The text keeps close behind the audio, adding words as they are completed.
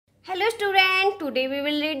Hello student, today we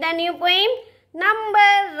will read the new poem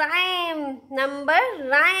Number Rhyme. Number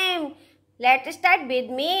Rhyme. Let's start with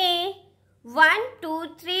me. 1,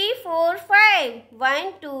 2, 3, 4, 5.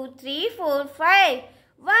 1, 2, 3, 4, 5.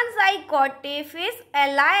 Once I caught a fish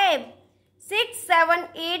alive. 6, 7,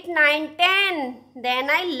 8, 9, 10. Then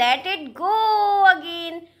I let it go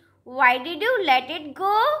again. Why did you let it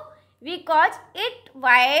go? Because it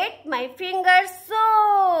bit my finger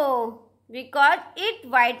so. Because it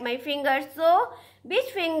bit my finger so.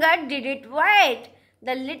 Which finger did it bite?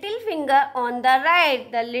 The little finger on the right.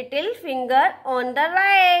 The little finger on the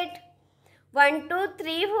right. 1, 2,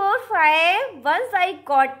 3, 4, 5. Once I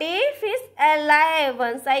caught a fish alive.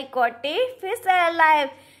 Once I caught a fish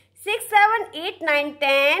alive. 6, 7, 8, 9,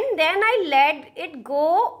 10. Then I let it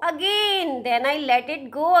go again. Then I let it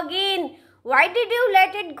go again. Why did you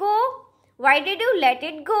let it go? Why did you let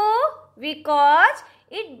it go? Because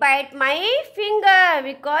it bite my finger.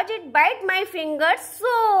 Because it bite my finger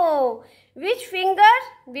so. Which finger?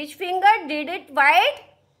 Which finger did it bite?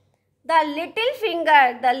 The little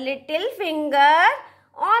finger. The little finger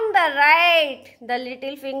on the right. The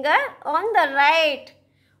little finger on the right.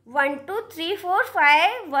 1, 2, 3, 4,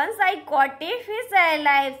 5. Once I caught a fish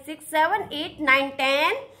alive. 6, 7, 8, 9,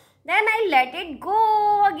 10. Then I let it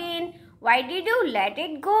go again. Why did you let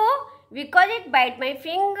it go? Because it bite my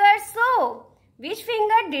finger so. Which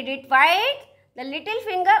finger did it bite? The little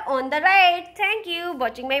finger on the right. Thank you for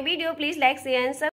watching my video. Please like, share and subscribe.